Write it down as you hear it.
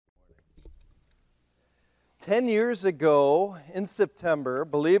10 years ago in September,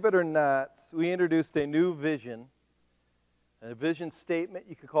 believe it or not, we introduced a new vision, a vision statement.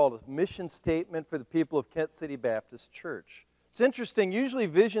 You could call it a mission statement for the people of Kent City Baptist Church. It's interesting, usually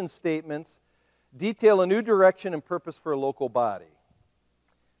vision statements detail a new direction and purpose for a local body.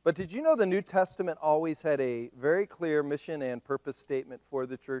 But did you know the New Testament always had a very clear mission and purpose statement for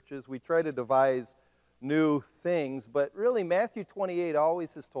the churches? We try to devise new things, but really Matthew 28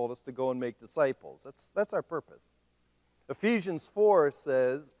 always has told us to go and make disciples. That's our purpose. Ephesians 4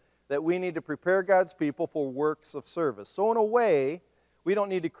 says that we need to prepare God's people for works of service. So in a way, we don't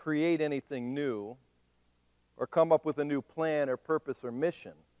need to create anything new or come up with a new plan or purpose or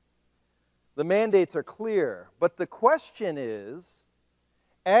mission. The mandates are clear, but the question is,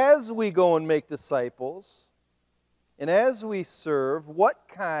 as we go and make disciples, and as we serve, what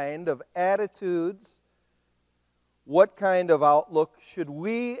kind of attitudes, what kind of outlook should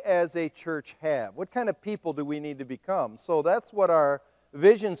we as a church have? What kind of people do we need to become? So that's what our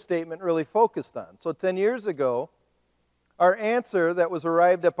vision statement really focused on. So 10 years ago, our answer that was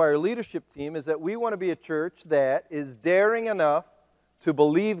arrived at by our leadership team is that we want to be a church that is daring enough to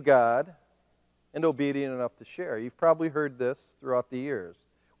believe God and obedient enough to share. You've probably heard this throughout the years.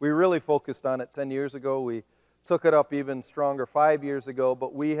 We really focused on it 10 years ago. We took it up even stronger 5 years ago,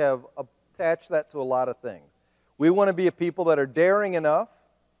 but we have attached that to a lot of things. We want to be a people that are daring enough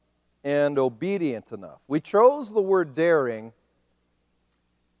and obedient enough. We chose the word daring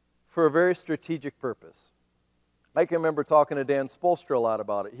for a very strategic purpose. I can remember talking to Dan Spolstra a lot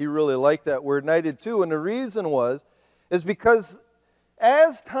about it. He really liked that word, and I did too. And the reason is because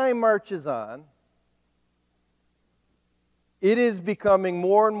as time marches on, it is becoming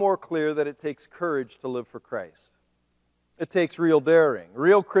more and more clear that it takes courage to live for Christ. It takes real daring.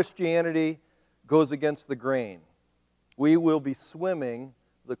 Real Christianity goes against the grain. We will be swimming,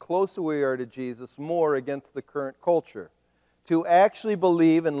 the closer we are to Jesus, more against the current culture. To actually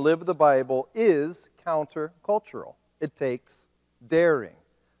believe and live the Bible is countercultural. It takes daring.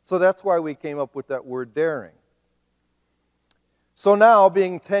 So that's why we came up with that word daring. So now,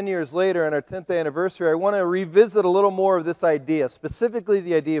 being 10 years later on our 10th anniversary, I want to revisit a little more of this idea, specifically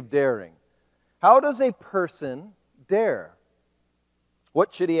the idea of daring. How does a person dare?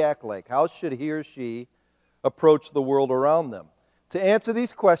 What should he act like? How should he or she approach the world around them? To answer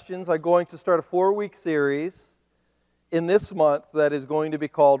these questions, I'm going to start a 4-week series in this month that is going to be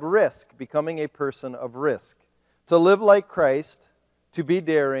called Risk, Becoming a Person of Risk. To live like Christ, to be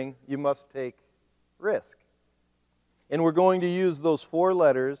daring, you must take risk. And we're going to use those 4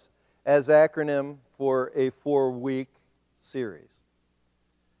 letters as acronym for a 4-week series.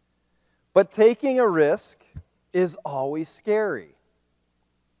 But taking a risk is always scary.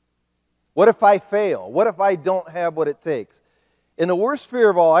 What if I fail? What if I don't have what it takes? And the worst fear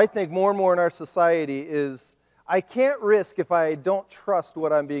of all, I think more and more in our society, is I can't risk if I don't trust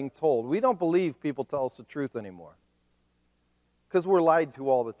what I'm being told. We don't believe people tell us the truth anymore because we're lied to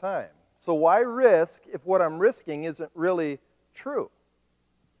all the time. So why risk if what I'm risking isn't really true?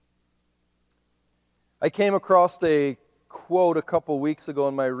 I came across a quote a couple weeks ago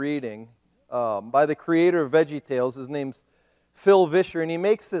in my reading by the creator of VeggieTales. His name's Phil Vischer, and he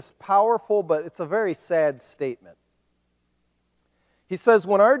makes this powerful, but it's a very sad statement. He says,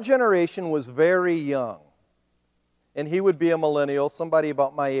 when our generation was very young, and he would be a millennial, somebody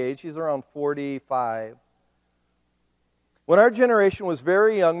about my age, he's around 45. When our generation was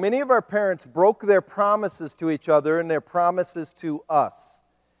very young, many of our parents broke their promises to each other and their promises to us.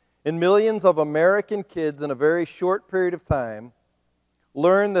 And millions of American kids in a very short period of time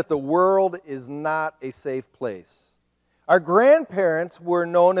learned that the world is not a safe place. Our grandparents were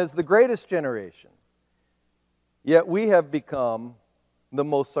known as the greatest generation, yet we have become the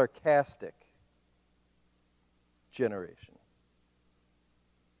most sarcastic generation.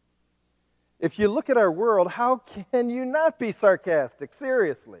 If you look at our world, how can you not be sarcastic?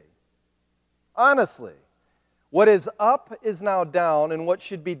 Seriously. Honestly. What is up is now down, and what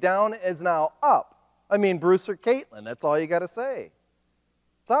should be down is now up. I mean, Bruce or Caitlin, that's all you got to say.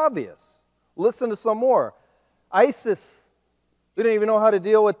 It's obvious. Listen to some more. ISIS, we don't even know how to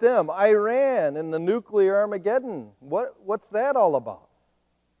deal with them. Iran and the nuclear Armageddon, what's that all about?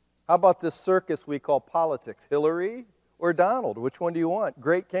 How about this circus we call politics? Hillary or Donald? Which one do you want?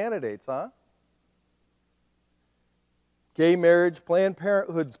 Great candidates, huh? Gay marriage, Planned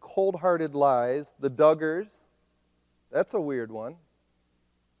Parenthood's cold-hearted lies, the Duggars. That's a weird one.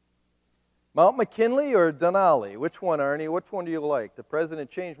 Mount McKinley or Denali? Which one, Arnie? Which one do you like? The president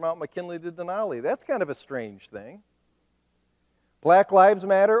changed Mount McKinley to Denali. That's kind of a strange thing. Black Lives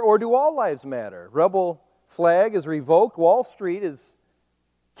Matter or do all lives matter? Rebel flag is revoked. Wall Street is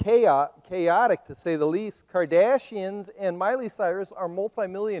chaotic to say the least. Kardashians and Miley Cyrus are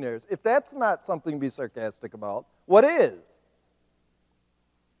multimillionaires. If that's not something to be sarcastic about, what is?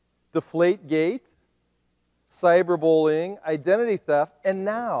 Deflategate, cyberbullying, identity theft, and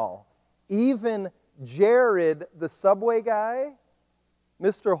now even Jared, the Subway guy,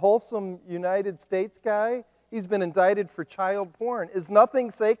 Mr. Wholesome United States guy, he's been indicted for child porn. Is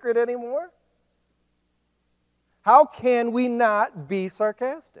nothing sacred anymore? How can we not be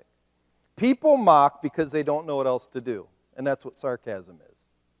sarcastic? People mock because they don't know what else to do, and that's what sarcasm is.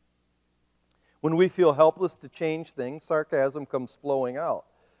 When we feel helpless to change things, sarcasm comes flowing out.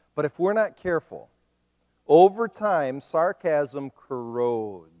 But if we're not careful, over time, sarcasm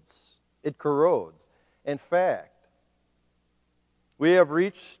corrodes. It corrodes. In fact, we have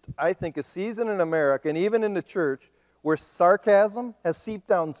reached, I think, a season in America, and even in the church, where sarcasm has seeped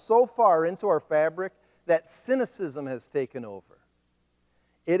down so far into our fabric that cynicism has taken over.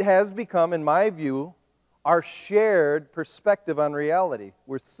 It has become, in my view, our shared perspective on reality.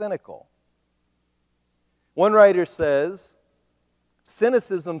 We're cynical. One writer says,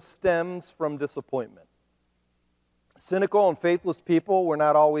 cynicism stems from disappointment. Cynical and faithless people were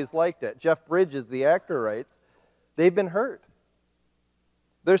not always like that. Jeff Bridges, the actor, writes, they've been hurt.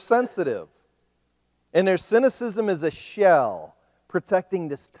 They're sensitive. And their cynicism is a shell protecting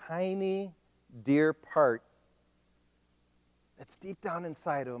this tiny, dear part that's deep down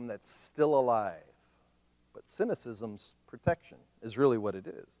inside of them that's still alive. But cynicism's protection is really what it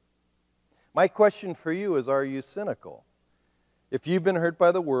is. My question for you is, are you cynical? If you've been hurt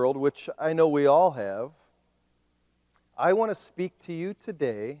by the world, which I know we all have, I want to speak to you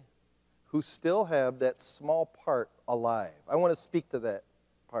today who still have that small part alive. I want to speak to that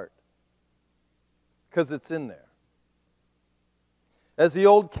part because it's in there. As the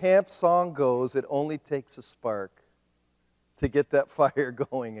old camp song goes, it only takes a spark to get that fire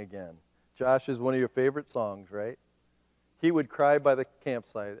going again. Josh is one of your favorite songs, right? He would cry by the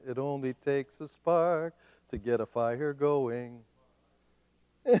campsite. It only takes a spark to get a fire going.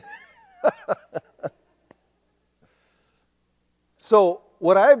 So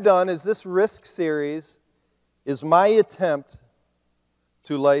what I've done is this Risk series is my attempt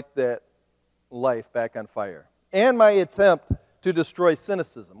to light that life back on fire. And my attempt to destroy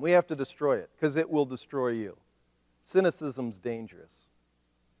cynicism. We have to destroy it because it will destroy you. Cynicism's dangerous.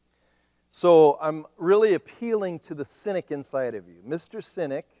 So I'm really appealing to the cynic inside of you. Mr.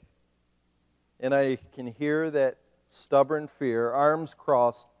 Cynic, and I can hear that stubborn fear, arms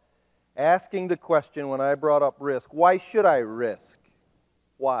crossed, asking the question when I brought up risk, why should I risk?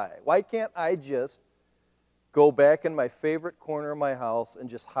 Why? Why can't I just go back in my favorite corner of my house and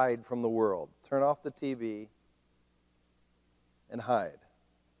just hide from the world? Turn off the TV and hide.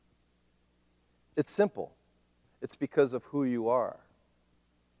 It's simple. It's because of who you are.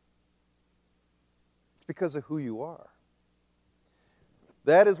 It's because of who you are.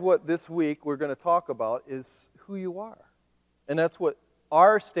 That is what this week we're going to talk about, is who you are. And that's what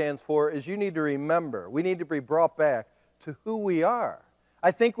R stands for, is you need to remember. We need to be brought back to who we are.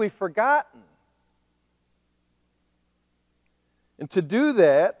 I think we've forgotten. And to do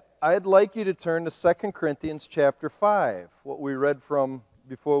that, I'd like you to turn to 2 Corinthians chapter 5, what we read from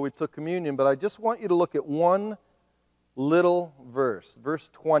before we took communion. But I just want you to look at one little verse, verse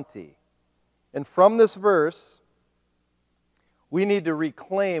 20. And from this verse, we need to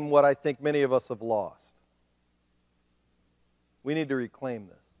reclaim what I think many of us have lost. We need to reclaim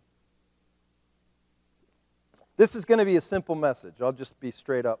this. This is going to be a simple message. I'll just be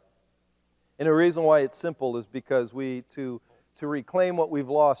straight up. And the reason why it's simple is because to reclaim what we've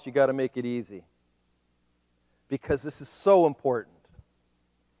lost, you got to make it easy. Because this is so important.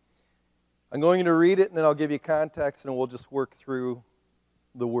 I'm going to read it, and then I'll give you context, and we'll just work through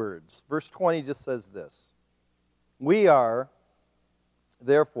the words. Verse 20 just says this. We are,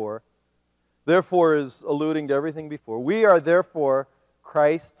 therefore is alluding to everything before. We are therefore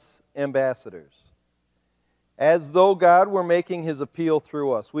Christ's ambassadors. As though God were making his appeal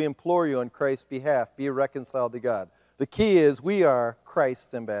through us, we implore you on Christ's behalf, be reconciled to God. The key is we are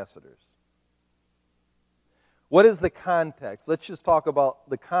Christ's ambassadors. What is the context? Let's just talk about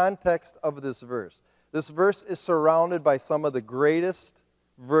the context of this verse. This verse is surrounded by some of the greatest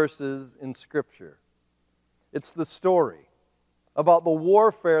verses in Scripture. It's the story about the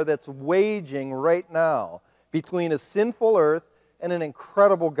warfare that's waging right now between a sinful earth and an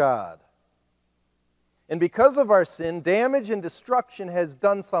incredible God. And because of our sin, damage and destruction has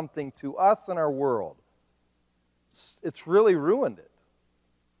done something to us and our world. It's really ruined it.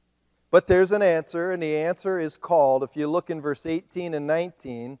 But there's an answer, and the answer is called, if you look in verse 18 and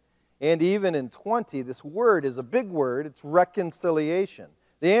 19, and even in 20, this word is a big word. It's reconciliation.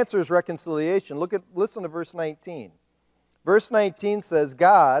 The answer is reconciliation. Listen to verse 19. Verse 19 says,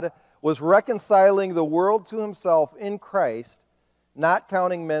 God was reconciling the world to himself in Christ, not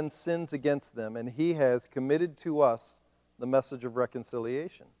counting men's sins against them, and he has committed to us the message of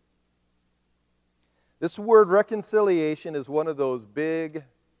reconciliation. This word reconciliation is one of those big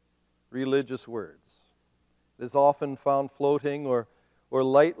religious words. It is often found floating or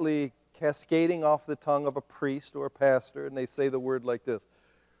lightly cascading off the tongue of a priest or a pastor, and they say the word like this,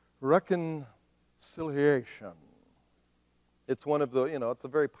 reconciliation. It's one of the, it's a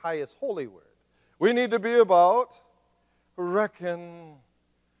very pious, holy word. We need to be about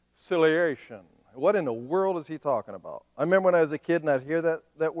reconciliation. What in the world is he talking about? I remember when I was a kid and I'd hear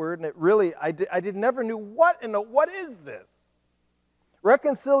that word, and it really, I never knew what is this?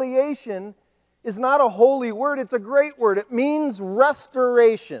 Reconciliation is not a holy word, it's a great word. It means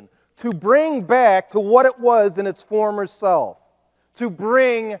restoration, to bring back to what it was in its former self, to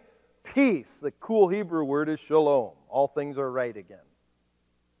bring peace. The cool Hebrew word is shalom. All things are right again.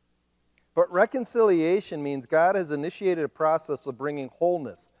 But reconciliation means God has initiated a process of bringing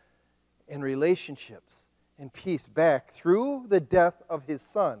wholeness and relationships and peace back through the death of his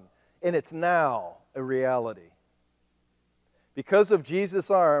Son. And it's now a reality. Because of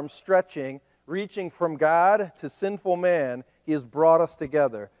Jesus' arms stretching, reaching from God to sinful man, he has brought us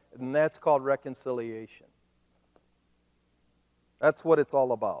together. And that's called reconciliation. That's what it's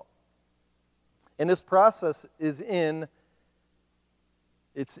all about. And this process is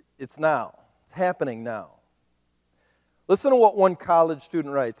it's now. It's happening now. Listen to what one college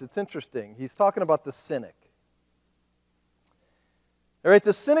student writes. It's interesting. He's talking about the cynic. All right,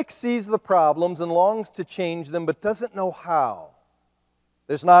 the cynic sees the problems and longs to change them, but doesn't know how.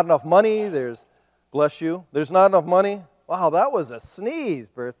 There's not enough money. Bless you. There's not enough money. Wow, that was a sneeze,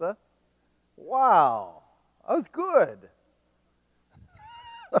 Bertha. Wow, that was good.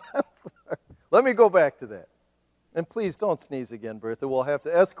 Let me go back to that. And please don't sneeze again, Bertha. We'll have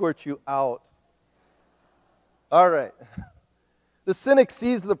to escort you out. All right. The cynic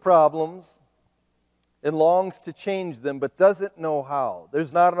sees the problems and longs to change them, but doesn't know how.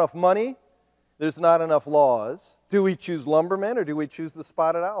 There's not enough money. There's not enough laws. Do we choose lumbermen or do we choose the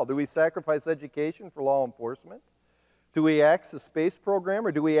spotted owl? Do we sacrifice education for law enforcement? Do we axe a space program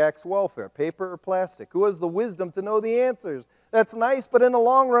or do we axe welfare, paper or plastic? Who has the wisdom to know the answers? That's nice, but in the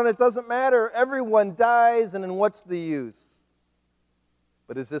long run it doesn't matter. Everyone dies, and then what's the use?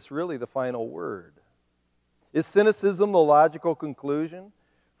 But is this really the final word? Is cynicism the logical conclusion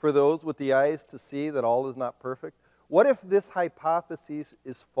for those with the eyes to see that all is not perfect? What if this hypothesis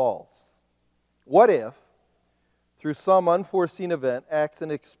is false? What if, through some unforeseen event,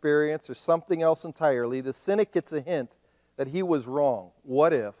 accident, experience, or something else entirely, the cynic gets a hint that he was wrong?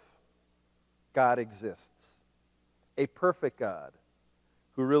 What if God exists? A perfect God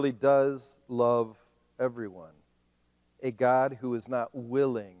who really does love everyone. A God who is not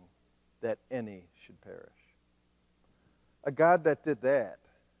willing that any should perish. A God that did that.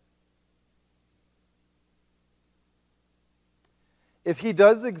 If he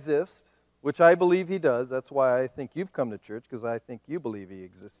does exist, which I believe he does, that's why I think you've come to church, because I think you believe he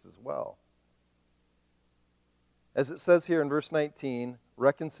exists as well. As it says here in verse 19,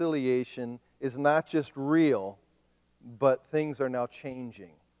 reconciliation is not just real, but things are now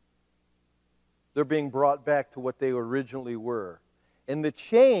changing. They're being brought back to what they originally were. And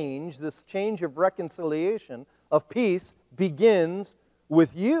this change of reconciliation, of peace, begins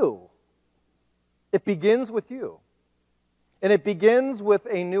with you. It begins with you. And it begins with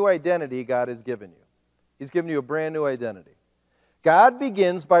a new identity God has given you. He's given you a brand new identity. God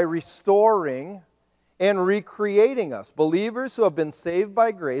begins by restoring and recreating us. Believers who have been saved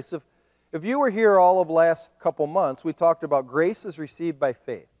by grace. If you were here all of last couple months, we talked about grace is received by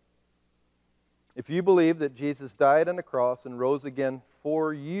faith. If you believe that Jesus died on the cross and rose again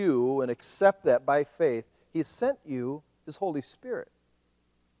for you and accept that by faith, He has sent you His Holy Spirit.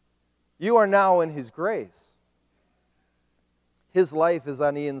 You are now in His grace. His life is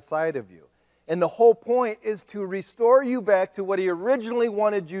on the inside of you. And the whole point is to restore you back to what He originally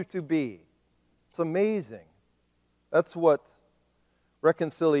wanted you to be. It's amazing. That's what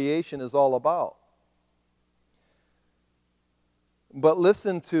reconciliation is all about. But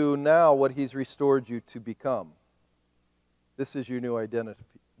listen to now what He's restored you to become. This is your new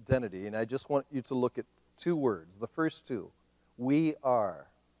identity. And I just want you to look at two words. The first two. We are.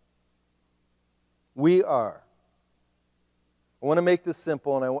 We are. I want to make this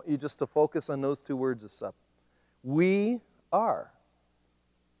simple, and I want you just to focus on those two words this up. We are.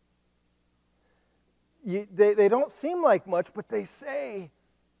 They don't seem like much, but they say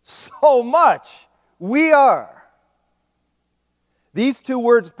so much. We are. These two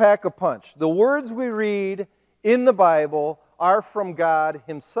words pack a punch. The words we read in the Bible are from God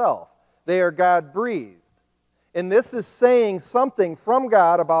Himself. They are God-breathed. And this is saying something from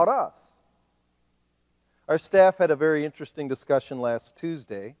God about us. Our staff had a very interesting discussion last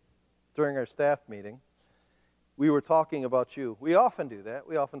Tuesday during our staff meeting. We were talking about you. We often do that.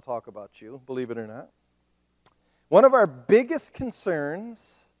 We often talk about you, believe it or not. One of our biggest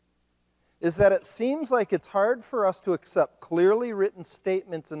concerns is that it seems like it's hard for us to accept clearly written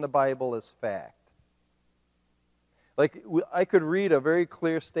statements in the Bible as fact. Like, I could read a very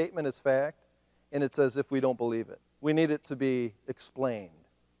clear statement as fact, and it's as if we don't believe it. We need it to be explained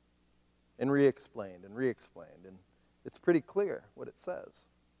and re-explained and re-explained, and it's pretty clear what it says.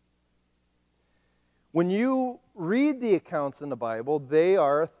 When you read the accounts in the Bible, they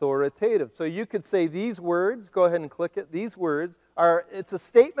are authoritative. So you could say these words, go ahead and click it, these words it's a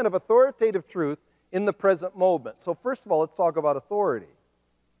statement of authoritative truth in the present moment. So first of all, let's talk about authority.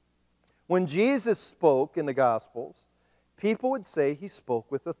 When Jesus spoke in the Gospels, people would say He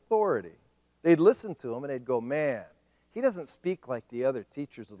spoke with authority. They'd listen to Him and they'd go, man, He doesn't speak like the other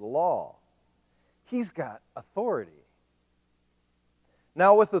teachers of the law. He's got authority.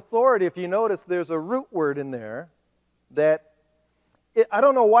 Now with authority, if you notice, there's a root word in there that, I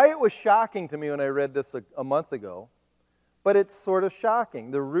don't know why it was shocking to me when I read this a month ago, but it's sort of shocking.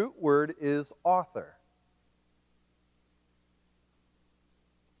 The root word is author.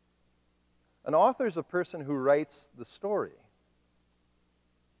 An author is a person who writes the story.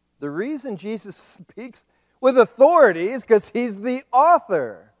 The reason Jesus speaks with authority is because He's the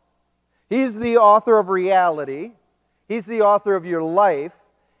author. He's the author of reality. He's the author of your life.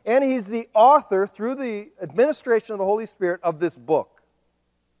 And He's the author, through the administration of the Holy Spirit, of this book.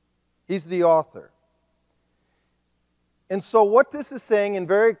 He's the author. And so what this is saying in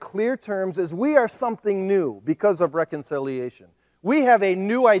very clear terms is we are something new because of reconciliation. We have a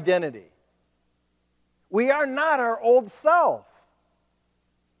new identity. We are not our old self.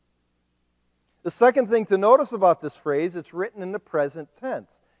 The second thing to notice about this phrase, it's written in the present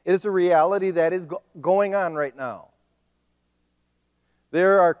tense. It is a reality that is going on right now.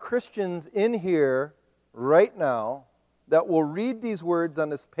 There are Christians in here right now that will read these words on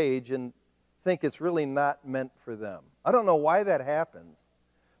this page and think it's really not meant for them. I don't know why that happens,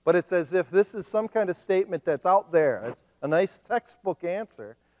 but it's as if this is some kind of statement that's out there. It's a nice textbook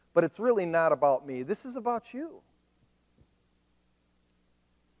answer, but it's really not about me. This is about you.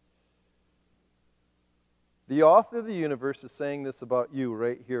 The author of the universe is saying this about you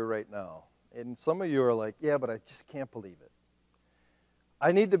right here, right now. And some of you are like, yeah, but I just can't believe it.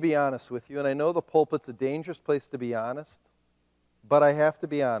 I need to be honest with you, and I know the pulpit's a dangerous place to be honest, but I have to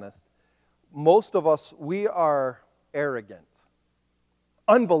be honest. Most of us, we are arrogant.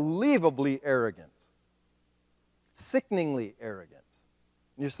 Unbelievably arrogant. Sickeningly arrogant.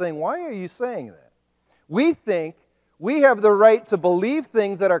 And you're saying, why are you saying that? We think we have the right to believe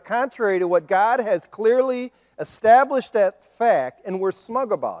things that are contrary to what God has clearly established that fact, and we're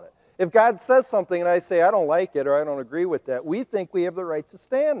smug about it. If God says something and I say, I don't like it or I don't agree with that, we think we have the right to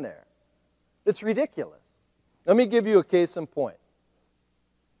stand there. It's ridiculous. Let me give you a case in point.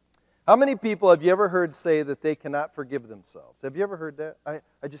 How many people have you ever heard say that they cannot forgive themselves? Have you ever heard that?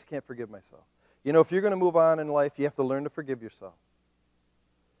 I just can't forgive myself. You know, if you're going to move on in life, you have to learn to forgive yourself.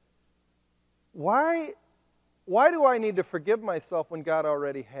 Why do I need to forgive myself when God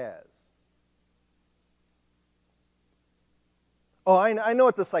already has? Oh, I know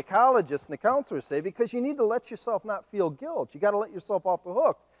what the psychologists and the counselors say, because you need to let yourself not feel guilt. You got to let yourself off the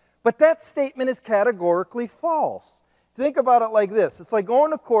hook. But that statement is categorically false. Think about it like this. It's like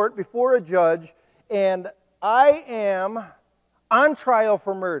going to court before a judge, and I am on trial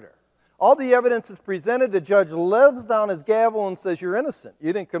for murder. All the evidence is presented. The judge lays down his gavel and says, you're innocent.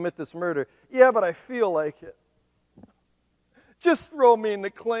 You didn't commit this murder. Yeah, but I feel like it. Just throw me in the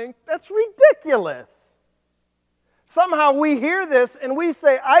clink. That's ridiculous. Somehow we hear this and we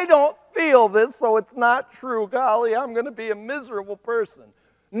say, I don't feel this, so it's not true. Golly, I'm going to be a miserable person.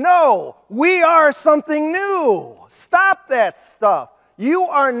 No, we are something new. Stop that stuff. You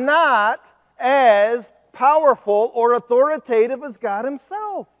are not as powerful or authoritative as God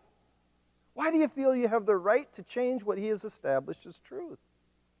Himself. Why do you feel you have the right to change what He has established as truth?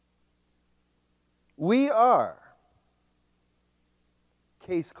 We are.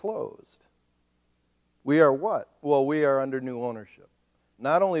 Case closed. We are what? Well, we are under new ownership.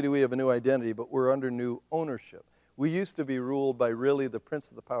 Not only do we have a new identity, but we're under new ownership. We used to be ruled by really the prince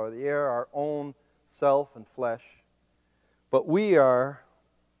of the power of the air, our own self and flesh. But we are,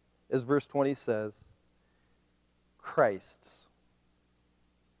 as verse 20 says, Christ's.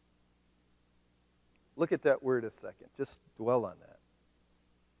 Look at that word a second. Just dwell on that.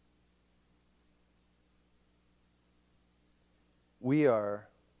 We are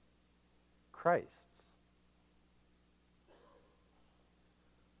Christ's.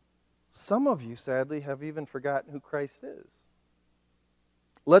 Some of you, sadly, have even forgotten who Christ is.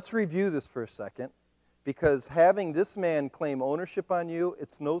 Let's review this for a second, because having this man claim ownership on you,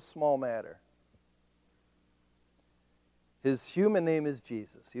 it's no small matter. His human name is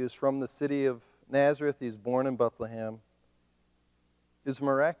Jesus. He was from the city of Nazareth. He was born in Bethlehem. Is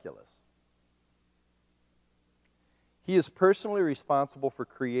miraculous. He is personally responsible for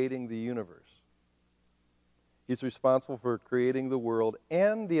creating the universe. He's responsible for creating the world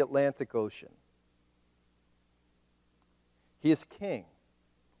and the Atlantic Ocean. He is king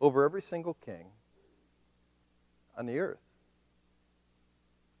over every single king on the earth.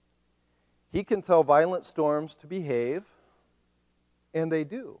 He can tell violent storms to behave, and they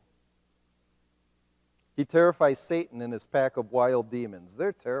do. He terrifies Satan and his pack of wild demons.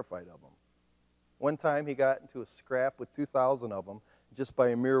 They're terrified of him. One time he got into a scrap with 2,000 of them, just by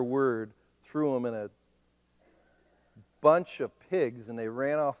a mere word, threw them in a bunch of pigs, and they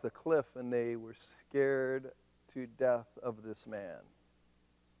ran off the cliff, and they were scared to death of this man.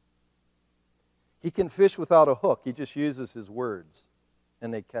 He can fish without a hook. He just uses his words,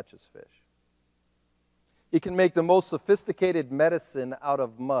 and they catch his fish. He can make the most sophisticated medicine out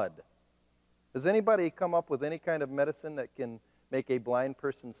of mud. Has anybody come up with any kind of medicine that can make a blind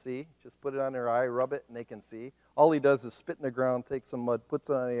person see? Just put it on their eye, rub it, and they can see. All he does is spit in the ground, take some mud, puts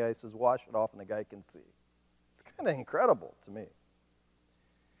it on the ice, says wash it off, and the guy can see. It's kind of incredible to me.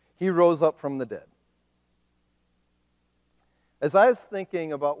 He rose up from the dead. As I was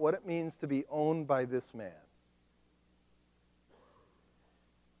thinking about what it means to be owned by this man,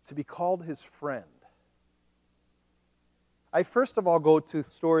 to be called his friend, I first of all go to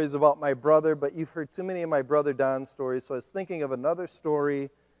stories about my brother, but you've heard too many of my brother Don's stories, so I was thinking of another story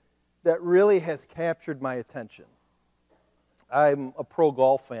that really has captured my attention. I'm a pro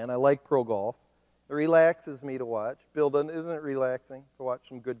golf fan. I like pro golf. It relaxes me to watch. Bill, isn't it relaxing to watch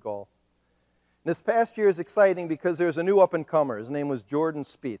some good golf? And this past year is exciting because there's a new up-and-comer. His name was Jordan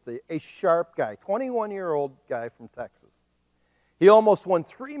Spieth, a sharp guy, 21-year-old guy from Texas. He almost won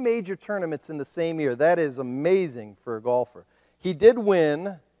 3 major tournaments in the same year. That is amazing for a golfer. He did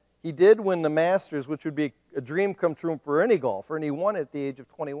win the Masters, which would be a dream come true for any golfer, and he won it at the age of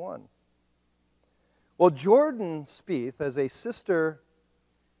 21. Well, Jordan Spieth has a sister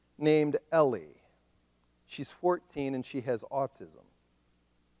named Ellie. She's 14, and she has autism.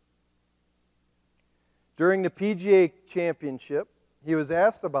 During the PGA Championship, he was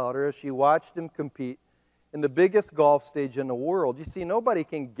asked about her as she watched him compete in the biggest golf stage in the world. You see, nobody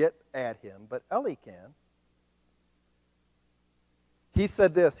can get at him, but Ellie can. He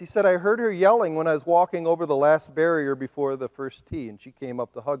said this. He said, I heard her yelling when I was walking over the last barrier before the first tee, and she came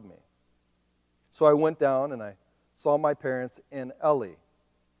up to hug me. So I went down, and I saw my parents and Ellie.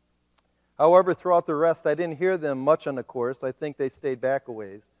 However, throughout the rest, I didn't hear them much on the course. I think they stayed back a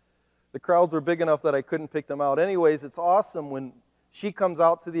ways. The crowds were big enough that I couldn't pick them out. Anyways, it's awesome when she comes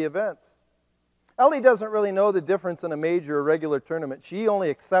out to the events. Ellie doesn't really know the difference in a major or regular tournament. She only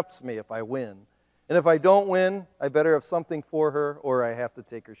accepts me if I win. And if I don't win, I better have something for her or I have to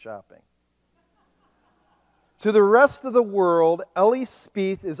take her shopping. To the rest of the world, Ellie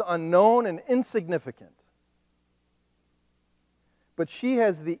Spieth is unknown and insignificant. But she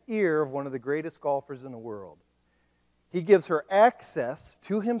has the ear of one of the greatest golfers in the world. He gives her access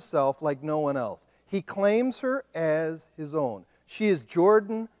to himself like no one else. He claims her as his own. She is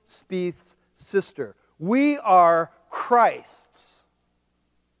Jordan Spieth's sister. We are Christ's.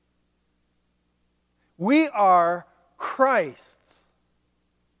 We are Christ's.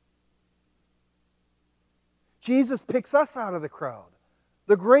 Jesus picks us out of the crowd.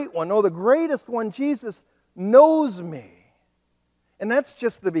 The great one, the greatest one, Jesus knows me. And that's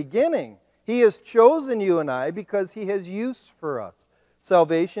just the beginning. He has chosen you and I because he has use for us.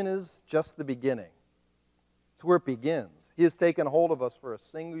 Salvation is just the beginning. It's where it begins. He has taken hold of us for a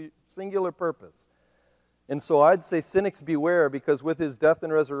singular purpose. And so I'd say cynics beware, because with his death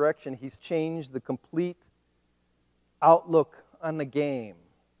and resurrection, he's changed the complete outlook on the game.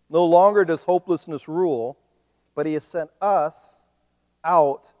 No longer does hopelessness rule, but he has sent us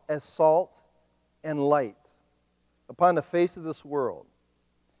out as salt and light upon the face of this world.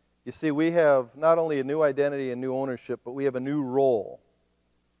 You see, we have not only a new identity and new ownership, but we have a new role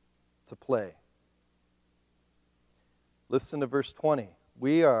to play. Listen to verse 20.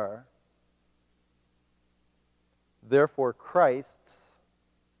 We are, therefore, Christ's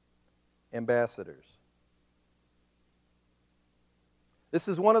ambassadors. This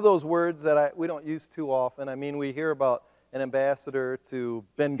is one of those words that we don't use too often. I mean, we hear about an ambassador to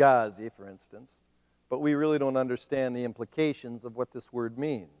Benghazi, for instance. but we really don't understand the implications of what this word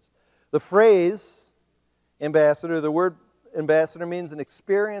means. The phrase ambassador, the word ambassador means an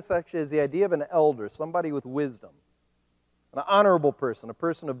experience, actually has the idea of an elder, somebody with wisdom, an honorable person, a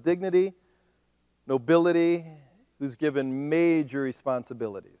person of dignity, nobility, who's given major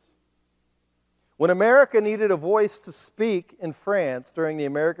responsibilities. When America needed a voice to speak in France during the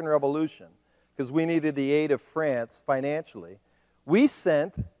American Revolution, because we needed the aid of France financially, we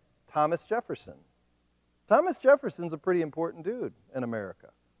sent Thomas Jefferson. Thomas Jefferson's a pretty important dude in America.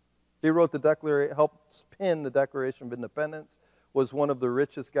 He wrote the Declaration, helped pen the Declaration of Independence, was one of the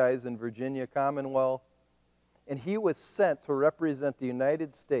richest guys in Virginia Commonwealth, and he was sent to represent the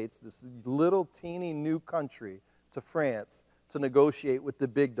United States, this little teeny new country, to France to negotiate with the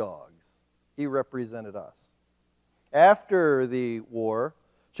big dogs. He represented us. After the war,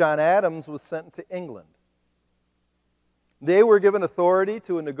 John Adams was sent to England. They were given authority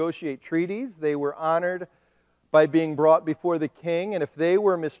to negotiate treaties. They were honored by being brought before the king, and if they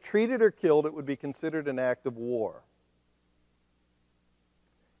were mistreated or killed, it would be considered an act of war.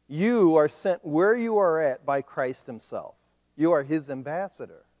 You are sent where you are at by Christ himself. You are his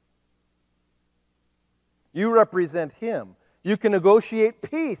ambassador. You represent him. You can negotiate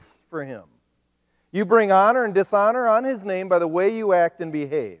peace for him. You bring honor and dishonor on his name by the way you act and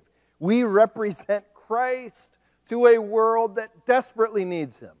behave. We represent Christ to a world that desperately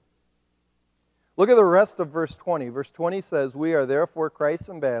needs him. Look at the rest of verse 20. Verse 20 says, "We are therefore Christ's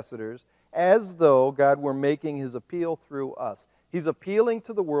ambassadors, as though God were making his appeal through us." He's appealing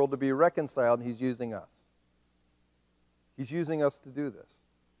to the world to be reconciled, and he's using us. He's using us to do this.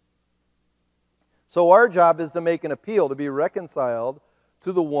 So our job is to make an appeal, to be reconciled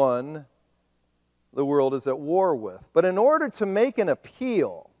to the one the world is at war with. But in order to make an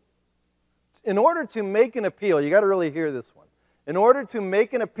appeal, you got to really hear this one. In order to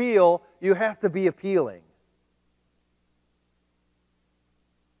make an appeal, you have to be appealing.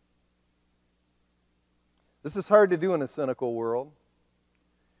 This is hard to do in a cynical world.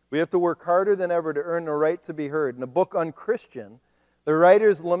 We have to work harder than ever to earn the right to be heard. In the book Unchristian, the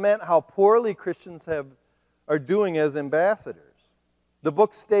writers lament how poorly Christians are doing as ambassadors. The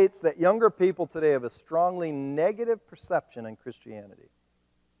book states that younger people today have a strongly negative perception on Christianity.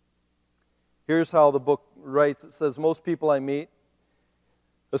 Here's how the book writes. It says, "Most people I meet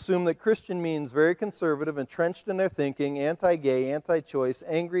assume that Christian means very conservative, entrenched in their thinking, anti-gay, anti-choice,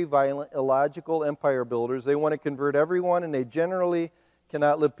 angry, violent, illogical empire builders. They want to convert everyone, and they generally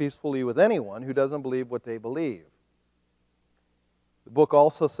cannot live peacefully with anyone who doesn't believe what they believe." The book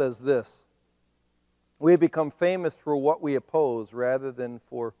also says this: "We have become famous for what we oppose rather than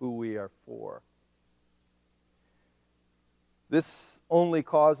for who we are for." This only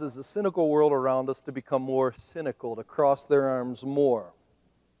causes the cynical world around us to become more cynical, to cross their arms more.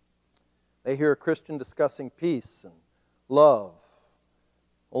 They hear a Christian discussing peace and love,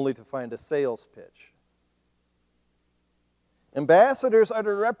 only to find a sales pitch. Ambassadors are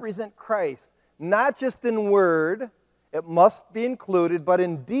to represent Christ, not just in word, it must be included, but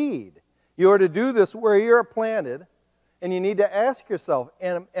in deed. You are to do this where you are planted, and you need to ask yourself,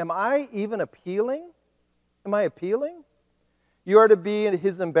 am I even appealing? Am I appealing? You are to be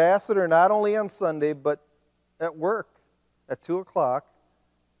his ambassador not only on Sunday, but at work at 2 o'clock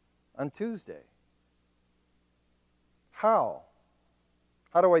on Tuesday. How?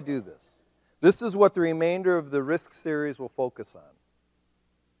 How do I do this? This is what the remainder of the Risk series will focus on.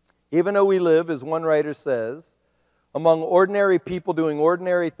 Even though we live, as one writer says, among ordinary people doing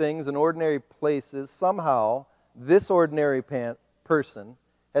ordinary things in ordinary places, somehow this ordinary person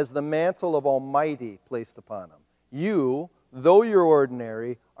has the mantle of Almighty placed upon him. You, though you're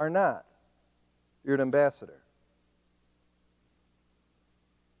ordinary, are not. You're an ambassador.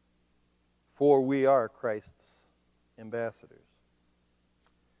 For we are Christ's ambassadors.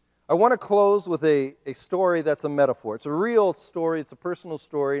 I want to close with a story that's a metaphor. It's a real story, it's a personal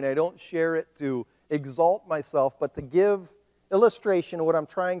story, and I don't share it to exalt myself, but to give illustration of what I'm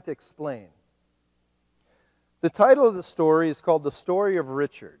trying to explain. The title of the story is called The Story of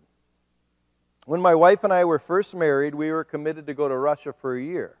Richard. When my wife and I were first married, we were committed to go to Russia for a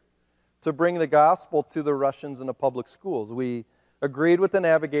year to bring the gospel to the Russians in the public schools. We agreed with the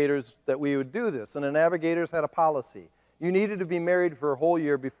navigators that we would do this, and the navigators had a policy. You needed to be married for a whole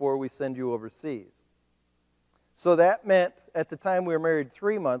year before we send you overseas. So that meant, at the time we were married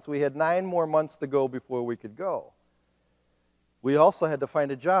 3 months, we had 9 more months to go before we could go. We also had to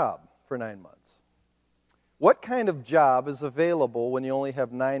find a job for 9 months. What kind of job is available when you only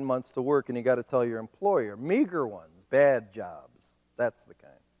have 9 months to work and you got to tell your employer? Meager ones, bad jobs. That's the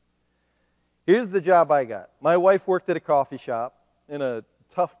kind. Here's the job I got. My wife worked at a coffee shop in a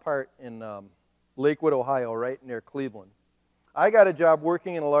tough part in Lakewood, Ohio, right near Cleveland. I got a job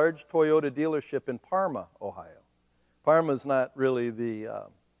working in a large Toyota dealership in Parma, Ohio. Parma's not really the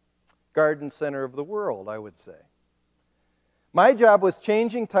garden center of the world, I would say. My job was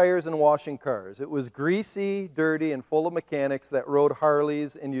changing tires and washing cars. It was greasy, dirty, and full of mechanics that rode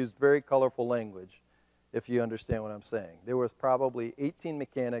Harleys and used very colorful language, if you understand what I'm saying. There was probably 18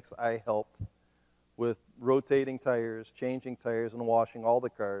 mechanics I helped with rotating tires, changing tires, and washing all the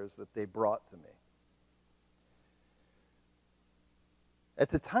cars that they brought to me. At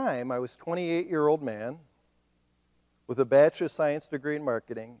the time, I was a 28-year-old man with a Bachelor of Science degree in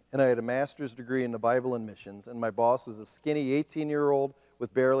marketing, and I had a master's degree in the Bible and missions, and my boss was a skinny 18-year-old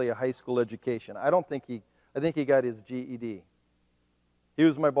with barely a high school education. I think he got his GED. He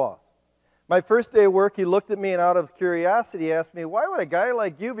was my boss. My first day of work, he looked at me, and out of curiosity, asked me, "Why would a guy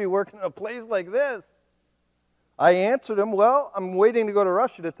like you be working in a place like this?" I answered him, "Well, I'm waiting to go to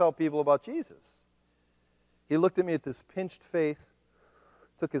Russia to tell people about Jesus." He looked at me with this pinched face,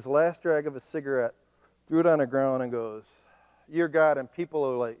 took his last drag of a cigarette, threw it on the ground, and goes, "Your God and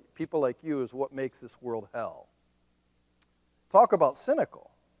people like you is what makes this world hell." Talk about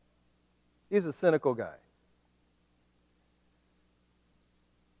cynical. He's a cynical guy.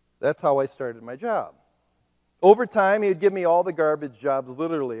 That's how I started my job. Over time, he would give me all the garbage jobs,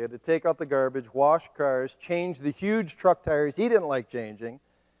 literally. I had to take out the garbage, wash cars, change the huge truck tires he didn't like changing.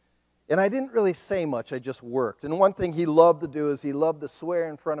 And I didn't really say much, I just worked. And one thing he loved to do is he loved to swear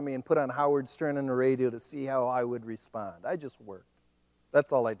in front of me and put on Howard Stern on the radio to see how I would respond. I just worked.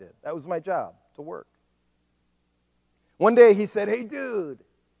 That's all I did. That was my job, to work. One day he said, "Hey, dude,"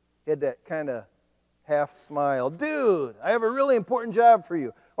 he had that kind of half smile, "Dude, I have a really important job for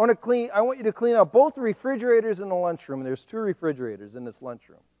you. I want you to clean out both the refrigerators in the lunchroom." And there's 2 refrigerators in this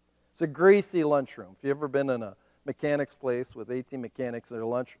lunchroom. It's a greasy lunchroom. If you've ever been in a mechanics place with 18 mechanics, their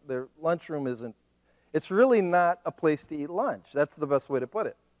lunchroom it's really not a place to eat lunch. That's the best way to put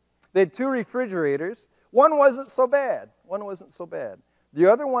it. They had 2 refrigerators. One wasn't so bad. The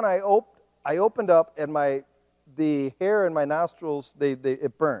other one I opened up, and the hair in my nostrils,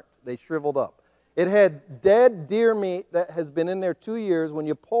 it burnt. They shriveled up. It had dead deer meat that has been in there 2 years. When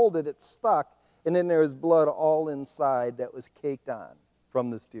you pulled it, it stuck, and then there was blood all inside that was caked on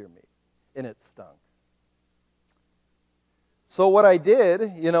from this deer meat, and it stunk. So what I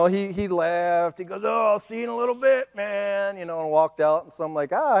did, he laughed. He goes, "Oh, I'll see you in a little bit, man," and walked out. And so I'm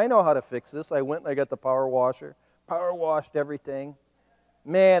like, I know how to fix this. I went and I got the power washer, power washed everything.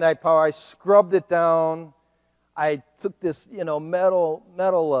 Man, I scrubbed it down. I took this,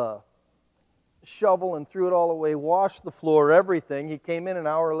 metal shovel and threw it all away, washed the floor, everything. He came in an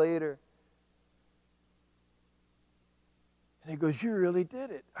hour later. And he goes, "You really did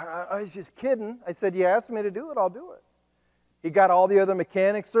it." I was just kidding. I said, "You asked me to do it, I'll do it." He got all the other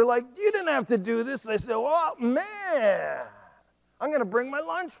mechanics. They're like, "You didn't have to do this." I said, "Oh, man, I'm going to bring my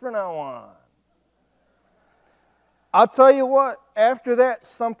lunch from now on." I'll tell you what, after that,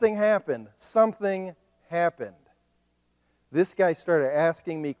 something happened. This guy started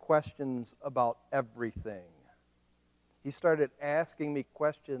asking me questions about everything. He started asking me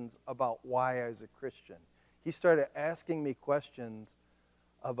questions about why I was a Christian. He started asking me questions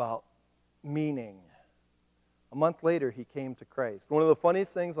about meaning. A month later, he came to Christ. One of the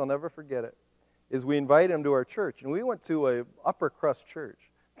funniest things, I'll never forget it, is we invited him to our church. And we went to a upper crust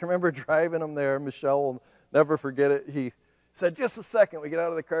church. I remember driving him there. Michelle will never forget it. He said, "Just a second." We get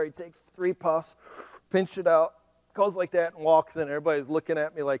out of the car. He takes 3 puffs, pinched it out, goes like that, and walks in. Everybody's looking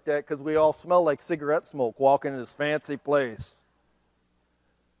at me like that because we all smell like cigarette smoke walking in this fancy place.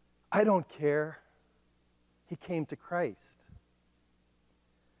 I don't care. He came to Christ.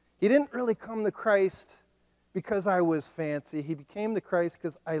 He didn't really come to Christ because I was fancy. He came to Christ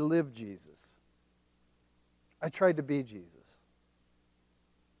because I lived Jesus. I tried to be Jesus.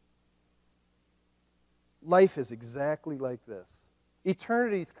 Life is exactly like this.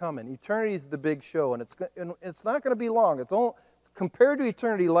 Eternity's coming. Eternity's the big show, and it's not going to be long. Compared to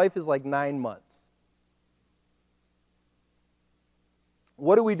eternity, life is like 9 months.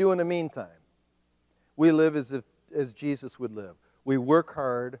 What do we do in the meantime? We live as Jesus would live. We work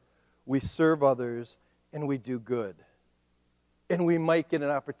hard, we serve others, and we do good. And we might get an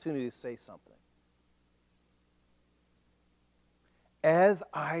opportunity to say something. As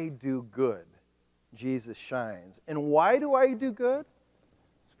I do good, Jesus shines. And why do I do good?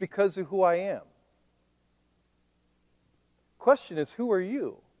 It's because of who I am. Question is, who are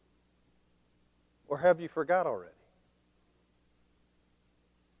you? Or have you forgot already?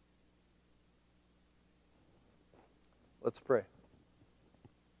 Let's pray.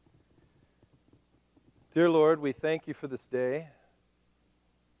 Dear Lord, we thank you for this day.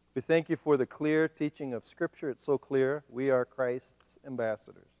 We thank you for the clear teaching of Scripture. It's so clear. We are Christ's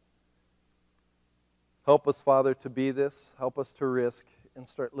ambassadors. Help us, Father, to be this. Help us to risk and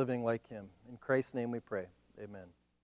start living like Him. In Christ's name we pray. Amen.